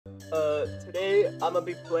Today I'm gonna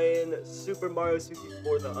be playing Super Mario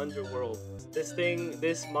 64 The Underworld.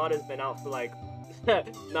 This mod has been out for like,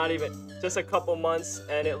 not even, just a couple months,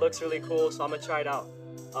 and it looks really cool, so I'm gonna try it out.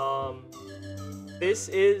 This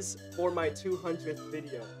is for my 200th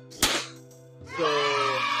video. So,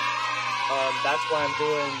 that's why I'm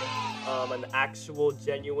doing, an actual,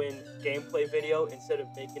 genuine gameplay video instead of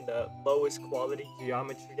making the lowest quality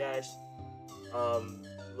Geometry Dash,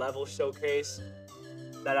 level showcase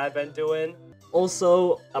that I've been doing.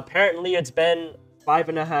 Also, apparently it's been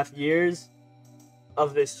 5.5 years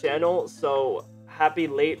of this channel, so happy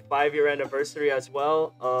late 5-year anniversary as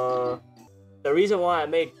well. The reason why I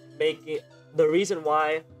made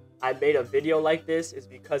a video like this is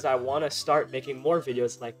because I want to start making more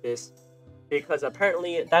videos like this, because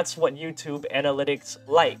apparently that's what YouTube analytics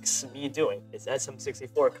likes me doing, is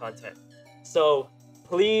SM64 content. So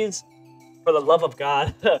please, for the love of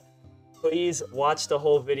God, please watch the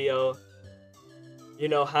whole video, you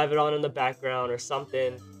know, have it on in the background or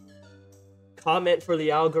something. Comment for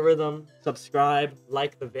the algorithm, subscribe,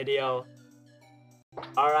 like the video.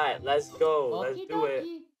 Alright, let's go, let's do it.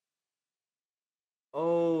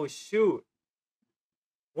 Oh shoot.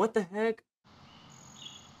 What the heck?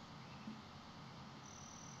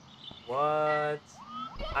 What?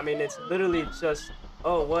 I mean, it's literally just...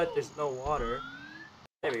 Oh, what? There's no water.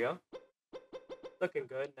 There we go. Looking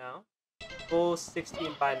good now. Full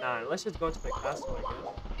 16:9. Let's just go into my castle, I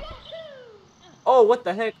guess. Oh, what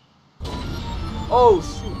the heck? Oh,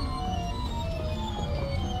 shoot.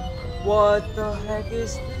 What the heck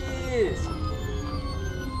is this?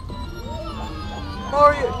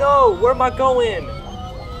 Mario, no! Where am I going?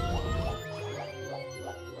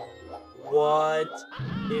 What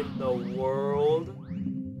in the world?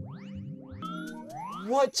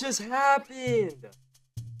 What just happened?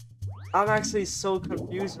 I'm actually so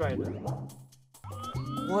confused right now.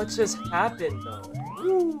 What just happened though?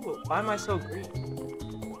 Ooh, why am I so green?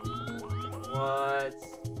 What?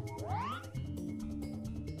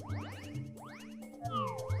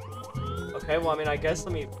 Okay, well, I mean, I guess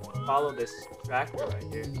let me follow this tractor right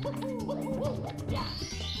here.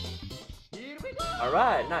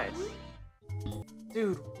 Alright, nice.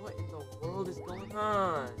 Dude, what in the world is going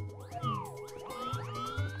on?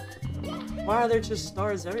 Why are there just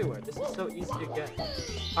stars everywhere? This is so easy to get.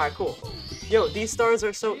 Alright, cool. Yo, these stars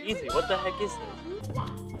are so easy. What the heck is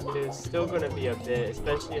this? It is still gonna be a bit,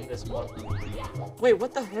 especially in this one. Wait,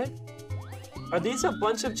 what the heck? Are these a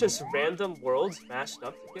bunch of just random worlds mashed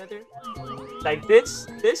up together? Like this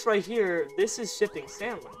right here, this is shifting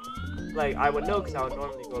sand line. Like, I would know because I would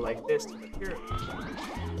normally go like this to the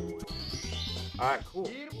pyramid. Alright, cool.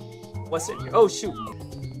 What's in here? Oh, shoot.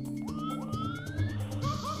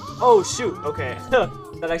 Oh, shoot. Okay.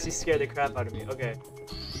 That actually scared the crap out of me. Okay.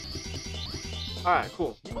 Alright,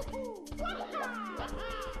 cool.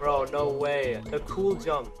 Bro, no way. The cool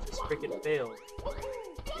jump just freaking failed.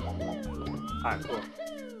 Alright, cool.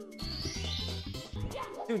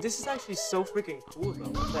 Dude, this is actually so freaking cool, though.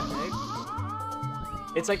 What the heck?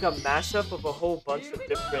 It's like a mashup of a whole bunch of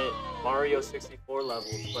different Mario 64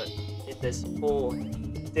 levels, but in this whole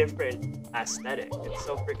different aesthetic. It's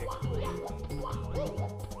so freaking cool.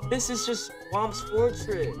 This is just Womp's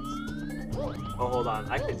Fortress. Oh, hold on.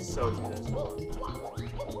 I could so do this.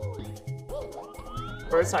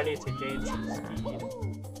 First, I need to gain some speed.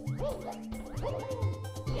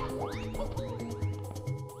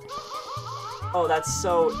 Oh, that's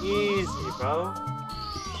so easy, bro.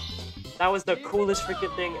 That was the coolest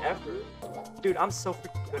freaking thing ever. Dude, I'm so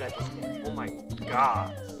freaking good at this game. Oh my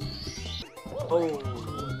gosh. Oh,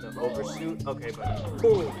 the overshoot? Okay, buddy.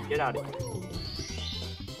 Boom, get out of here.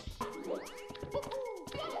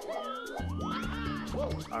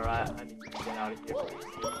 Alright, I need to get out of here, please.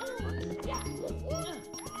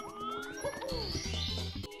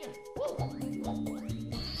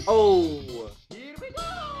 Oh!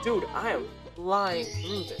 Dude, I am flying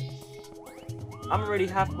through this. I'm already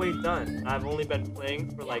halfway done. I've only been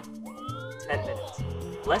playing for like 10 minutes.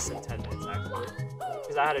 Less than 10 minutes, actually.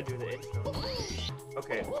 Because I had to do the intro.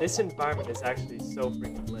 Okay, this environment is actually so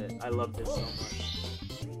freaking lit. I love this so much.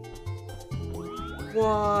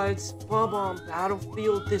 What? Bob-omb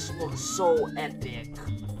Battlefield? This looks so epic.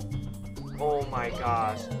 Oh my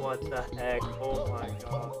gosh, what the heck? Oh my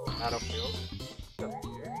god. Battlefield? Up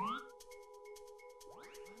here?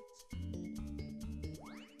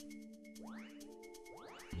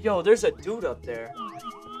 Yo, there's a dude up there.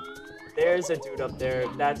 There's a dude up there.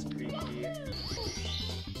 That's creepy.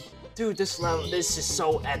 Dude, this is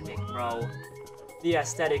so epic, bro. The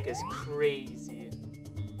aesthetic is crazy.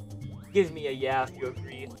 Give me a yeah if you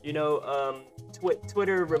agree. You know,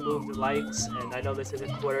 Twitter removed likes, and I know this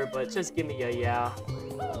isn't Twitter, but just give me a yeah.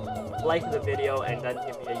 Like the video, and then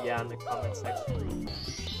give me a yeah in the comment section.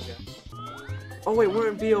 Okay. Oh wait, we're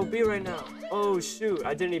in BOB right now. Oh shoot,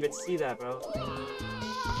 I didn't even see that, bro.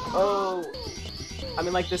 Oh. I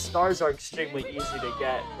mean, like, the stars are extremely easy to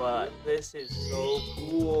get, but this is so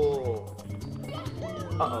cool.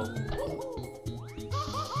 Uh-oh.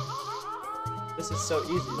 This is so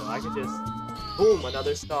easy, though. I could just... Boom,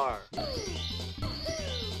 another star.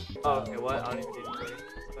 Oh, okay, what? I don't even need to play.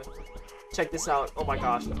 Check this out. Oh my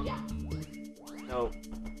gosh. No.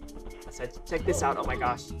 I said, check this out. Oh my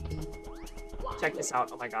gosh. Check this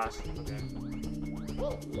out. Oh my gosh. Okay.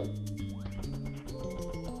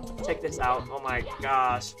 Check this out. Oh my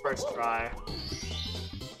gosh. First try.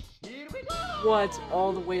 What?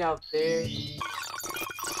 All the way out there?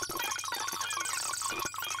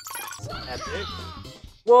 Epic.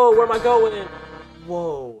 Whoa, where am I going?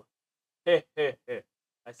 Whoa. Heh heh heh.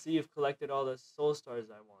 I see you've collected all the soul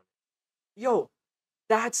stars I wanted. Yo,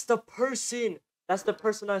 that's the person! That's the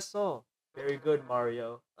person I saw. Very good,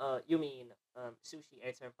 Mario. You mean,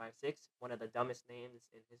 Sushi8756, one of the dumbest names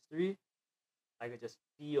in history? I could just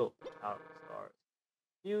feel the power of stars.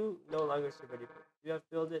 You no longer serve any purpose. You have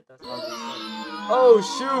filled it, that's all. Oh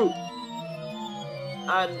shoot!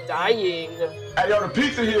 I'm dying. Hey, yo, the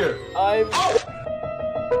pizza here. I'm...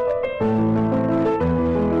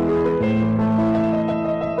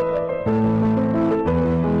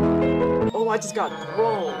 Oh, I just got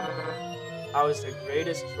thrown. I was the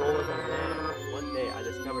greatest troll of the land. One day I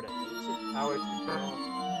discovered an ancient power to draw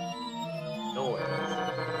noise.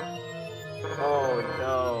 Oh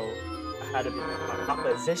no. I had to be with my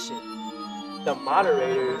opposition. The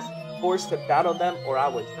moderators forced to battle them or I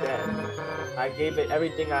was dead. I gave it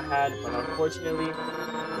everything I had, but unfortunately,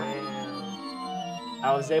 man,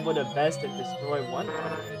 I was able to best and destroy one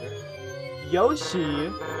moderator.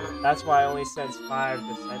 Yoshi! That's why I only sends 5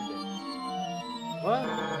 descendants. What?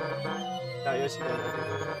 No, Yoshi doesn't.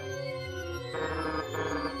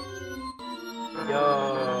 Yo.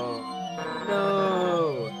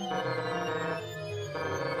 No.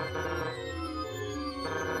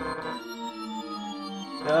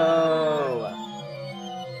 No.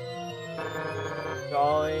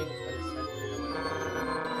 Drawing a descendant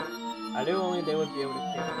away. I knew only they would be able to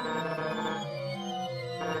kill me.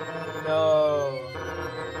 No.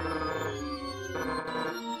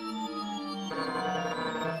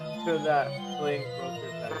 To that fling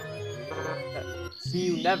broker that see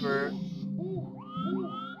you never.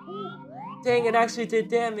 Dang, it actually did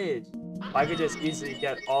damage. I could just easily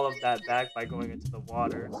get all of that back by going into the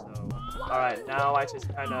water, so. Alright, now I just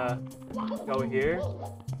kinda go here.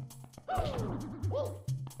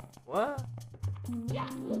 What?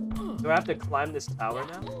 Do I have to climb this tower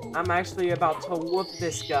now? I'm actually about to whoop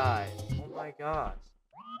this guy. Oh my gosh.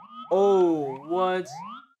 Oh, what?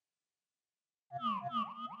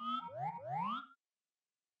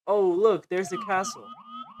 Oh, look, there's the castle.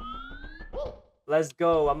 Let's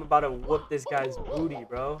go. I'm about to whoop this guy's booty,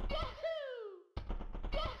 bro.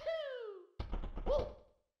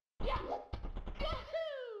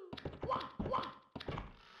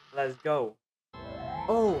 Let's go.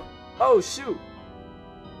 Oh, oh, shoot.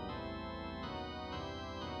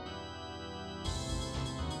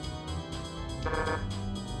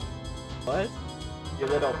 What? You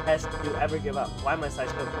little pest, do you ever give up? Why must I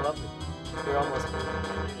still pull up with you? You're almost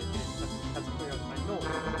that's clear out my nose.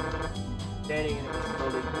 Standing in it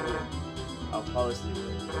slowly moving. I'll fall asleep.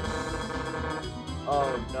 Oh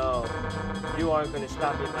no. You aren't gonna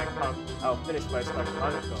stop me in my conquest. I'll finish what I started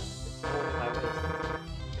long ago. It's only my ways.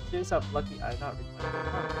 It turns out lucky I not reached my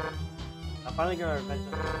conquest. I'm finally gonna revenge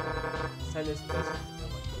on you. Send this message to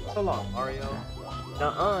no one. So long, Mario.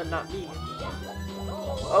 Nuh-uh, not me.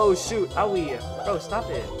 Oh shoot, owie. Bro, stop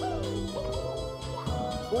it.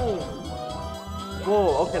 Boom.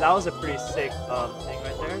 Whoa, okay, that was a pretty sick thing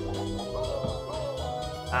right there.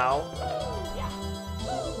 Ow.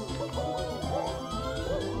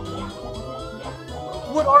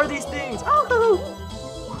 What are these things? Ow!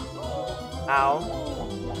 Ow.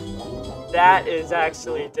 That is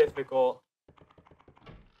actually difficult.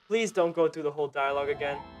 Please don't go through the whole dialogue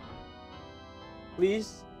again.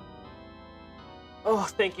 Please? Oh,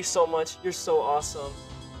 thank you so much. You're so awesome.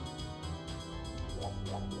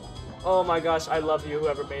 Oh my gosh, I love you,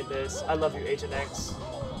 whoever made this. I love you, Agent X.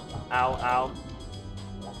 Ow, ow.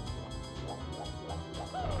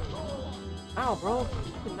 Ow, bro.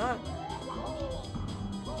 You cannot.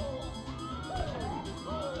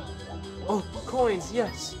 Oh, coins,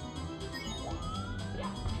 yes.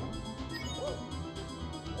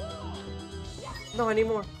 No, I need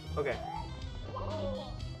more. Okay.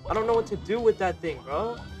 I don't know what to do with that thing,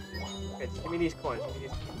 bro. Okay, just give me these coins. Give me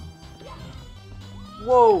these coins.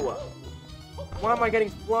 Whoa! Why am I getting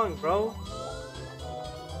flung, bro?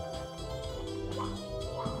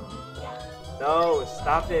 No,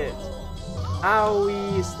 stop it.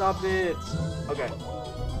 Owie, stop it. Okay.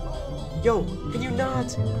 Yo, can you not?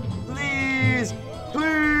 Please!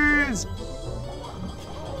 Please!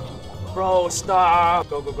 Bro, stop!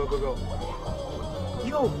 Go, go, go, go, go.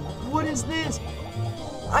 Yo, what is this?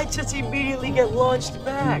 I just immediately get launched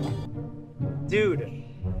back. Dude,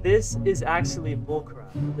 this is actually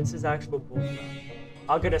bullcrap. This is actual bullcrap.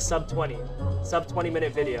 I'll get a sub 20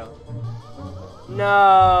 minute video.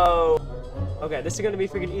 No! Okay, this is gonna be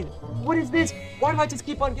freaking easy. What is this? Why do I just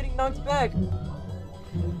keep on getting knocked back?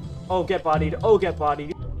 Oh, get bodied. Oh, get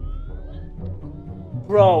bodied.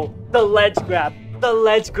 Bro, the ledge grab. The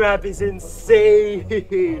ledge grab is insane.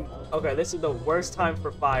 Okay, this is the worst time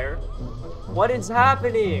for fire. What is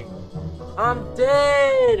happening? I'm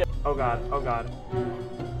dead. Oh god, oh god.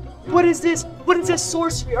 What is this? What is this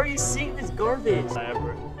sorcery? Are you seeing this garbage? I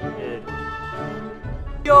ever did.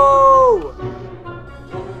 Yo!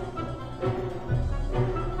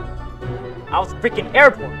 I was freaking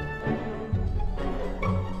airborne.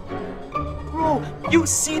 Bro, you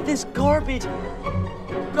see this garbage?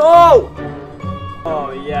 Go!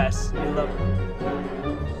 Oh yes, I love it.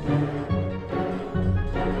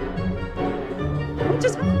 What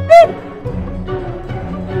just happened?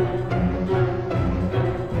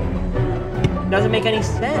 Doesn't make any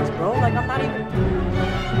sense, bro. Like I'm not even.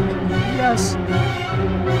 Yes.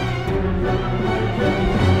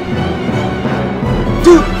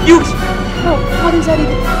 Dude, you. No, how does that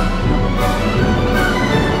even?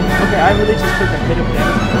 Okay, I really just took a hit of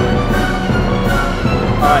damage.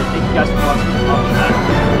 Alright, thank you guys for watching. I'll be back.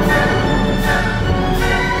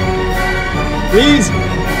 Please!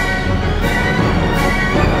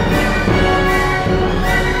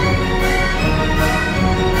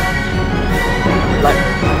 Like,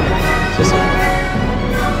 just...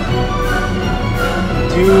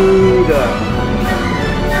 Dude!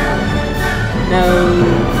 No!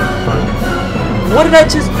 What did I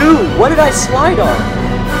just do? What did I slide on?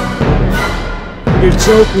 You're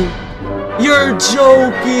joking! You're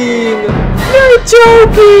joking! You're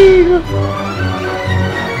joking!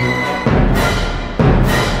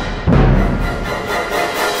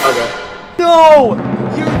 Okay. No!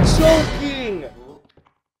 You're joking!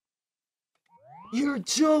 You're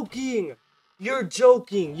joking! You're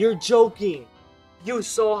joking! You're joking! You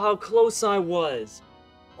saw how close I was!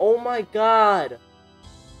 Oh my god!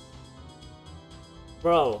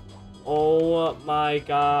 Bro. Oh my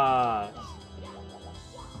gosh.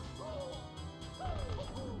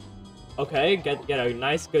 Okay, get a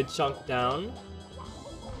nice good chunk down.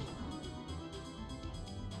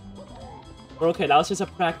 But okay, that was just a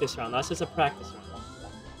practice round. That's just a practice round.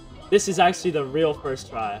 This is actually the real first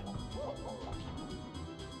try.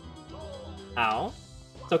 Ow.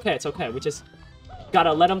 It's okay, it's okay. We just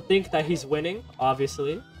gotta let him think that he's winning,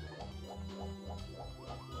 obviously.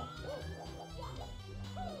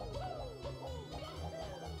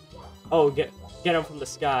 Oh, get him from the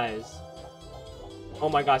skies. Oh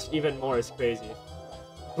my gosh, even more is crazy.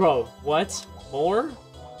 Bro, what? More?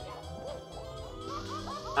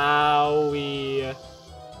 Owie.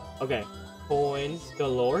 Okay, coins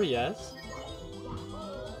galore, yes.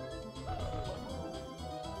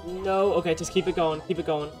 No, okay, just keep it going, keep it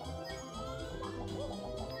going.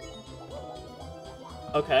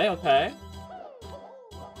 Okay, okay.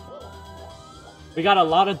 We got a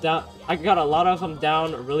lot of down. I got a lot of them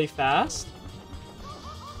down really fast.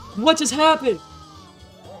 What just happened?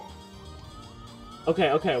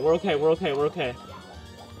 Okay, okay, we're okay, we're okay, we're okay.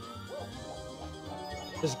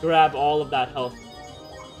 Just grab all of that health.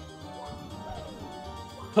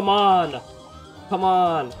 Come on! Come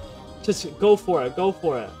on! Just go for it, go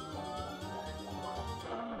for it.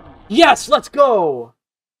 Yes, let's go!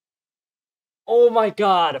 Oh my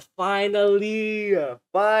god, finally!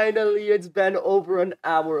 Finally, it's been over an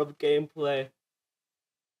hour of gameplay.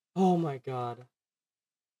 Oh my god.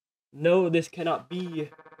 No, this cannot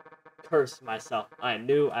be. Curse myself. I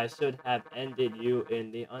knew I should have ended you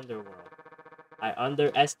in the underworld. I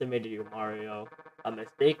underestimated you, Mario. A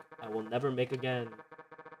mistake I will never make again.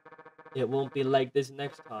 It won't be like this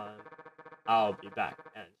next time. I'll be back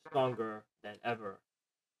and stronger than ever.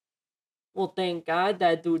 Well, thank God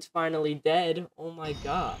that dude's finally dead. Oh my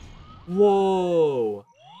god. Whoa.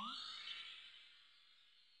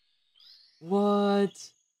 What?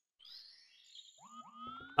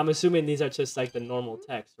 I'm assuming these are just like the normal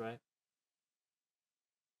text, right?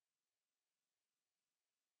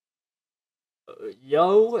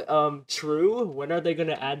 True. When are they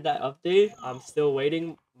gonna add that update? I'm still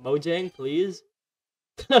waiting. Mojang, please.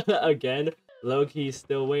 Again, low-key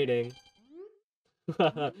still waiting.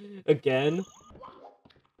 Again.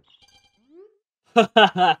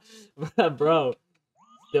 Bro,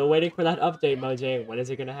 still waiting for that update, Mojang. When is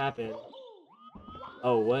it gonna happen?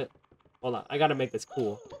 Oh, what? Hold on, I gotta make this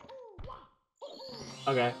cool.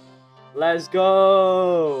 Okay. Let's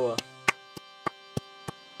go!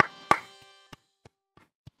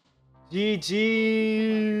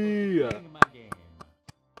 GG!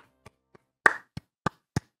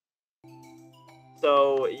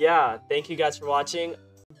 So, yeah, thank you guys for watching.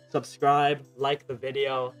 Subscribe, like the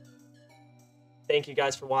video. Thank you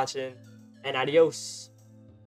guys for watching, and adios!